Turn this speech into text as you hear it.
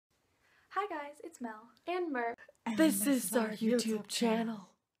Hi guys, it's Mel and Mir. And this is our YouTube channel.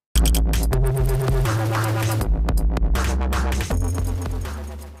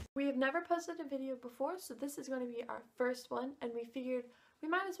 We have never posted a video before, so this is going to be our first one, and we figured we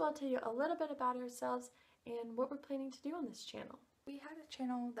might as well tell you a little bit about ourselves and what we're planning to do on this channel. We had a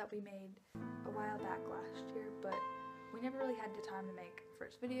channel that we made a while back last year, but we never really had the time to make our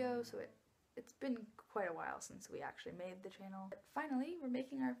first video, so it's been quite a while since we actually made the channel. But finally, we're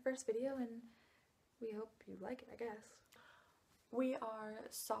making our first video and we hope you like it, I guess. We are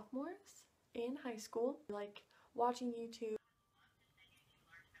sophomores in high school. We like watching YouTube.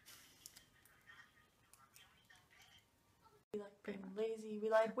 We like being lazy. We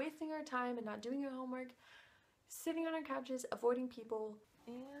like wasting our time and not doing our homework, sitting on our couches, avoiding people,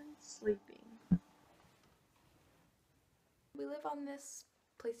 and sleeping. We live on this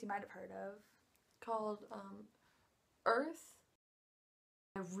place you might have heard of called Earth.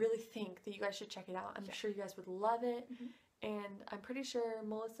 I really think that you guys should check it out. I'm sure you guys would love it. And I'm pretty sure,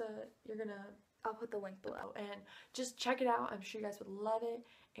 Melissa, I'll put the link below. And just check it out. I'm sure you guys would love it.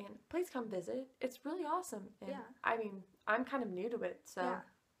 And please come visit. It's really awesome. And I mean, I'm kind of new to it, so yeah,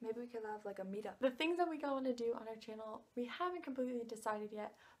 maybe we could have like a meetup. The things that we want to do on our channel, we haven't completely decided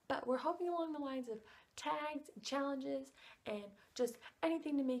yet, but we're hoping along the lines of tags and challenges and just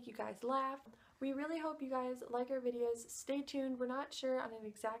anything to make you guys laugh. We really hope you guys like our videos. Stay tuned. We're not sure on an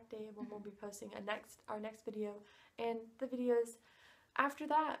exact day when we'll be posting our next video and the videos after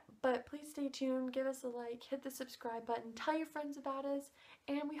that, but please stay tuned, give us a like, hit the subscribe button, tell your friends about us,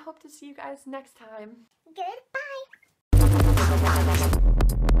 and we hope to see you guys next time. Goodbye.